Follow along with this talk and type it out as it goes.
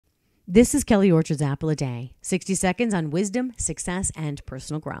This is Kelly Orchard's Apple a Day, 60 seconds on wisdom, success, and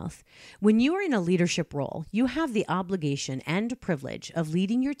personal growth. When you are in a leadership role, you have the obligation and privilege of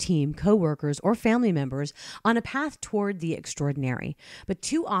leading your team, coworkers, or family members on a path toward the extraordinary. But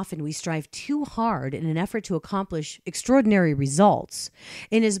too often we strive too hard in an effort to accomplish extraordinary results.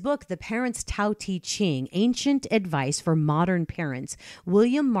 In his book, The Parent's Tao Te Ching, Ancient Advice for Modern Parents,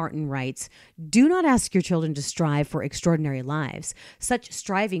 William Martin writes, "Do not ask your children to strive for extraordinary lives. Such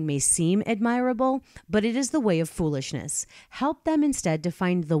striving may seem admirable, but it is the way of foolishness. Help them instead to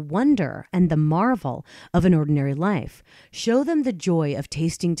find the wonder and the marvel of an ordinary life. Show them the joy of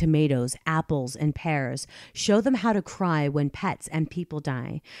tasting tomatoes, apples, and pears. Show them how to cry when pets and people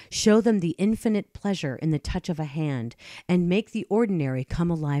die. Show them the infinite pleasure in the touch of a hand, and make the ordinary come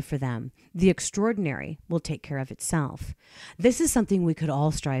alive for them. The extraordinary will take care of itself." This is something we could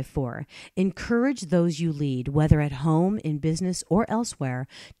all strive for. Encourage those you lead, whether at home, in business, or elsewhere,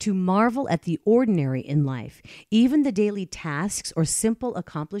 to marvel at the ordinary in life, even the daily tasks or simple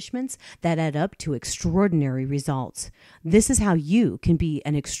accomplishments that add up to extraordinary results. This is how you can be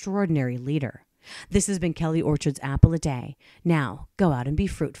an extraordinary leader. This has been Kelly Orchard's Apple a Day. Now, go out and be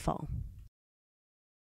fruitful.